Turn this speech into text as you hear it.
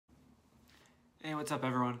Hey, what's up,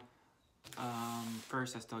 everyone?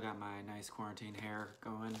 First, I still got my nice quarantine hair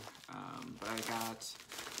going, but I got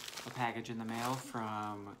a package in the mail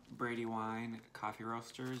from Brandywine coffee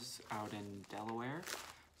roasters out in Delaware.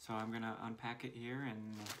 So I'm gonna unpack it here and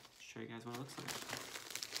show you guys what it looks like.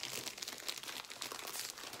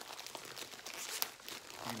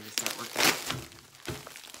 I'm gonna get that worked out.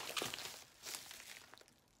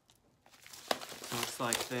 So it looks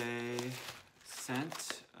like they sent,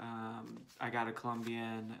 I got a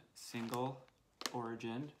Colombian single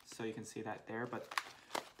origin, so you can see that there, but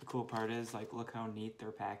the cool part is, like, look how neat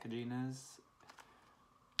their packaging is.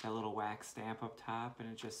 That little wax stamp up top,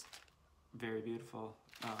 and it's just very beautiful.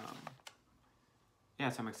 Yeah,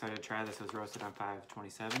 so I'm excited to try this. It was roasted on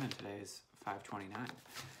 5/27, and today's 5/29.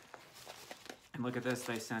 And look at this,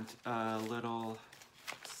 they sent a little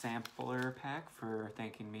sampler pack for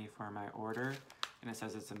thanking me for my order, and it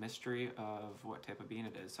says it's a mystery of what type of bean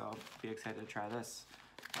it is, so I'll be excited to try this.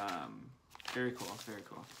 Very cool, very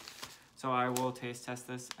cool. So I will taste test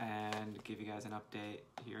this and give you guys an update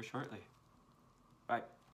here shortly. Bye.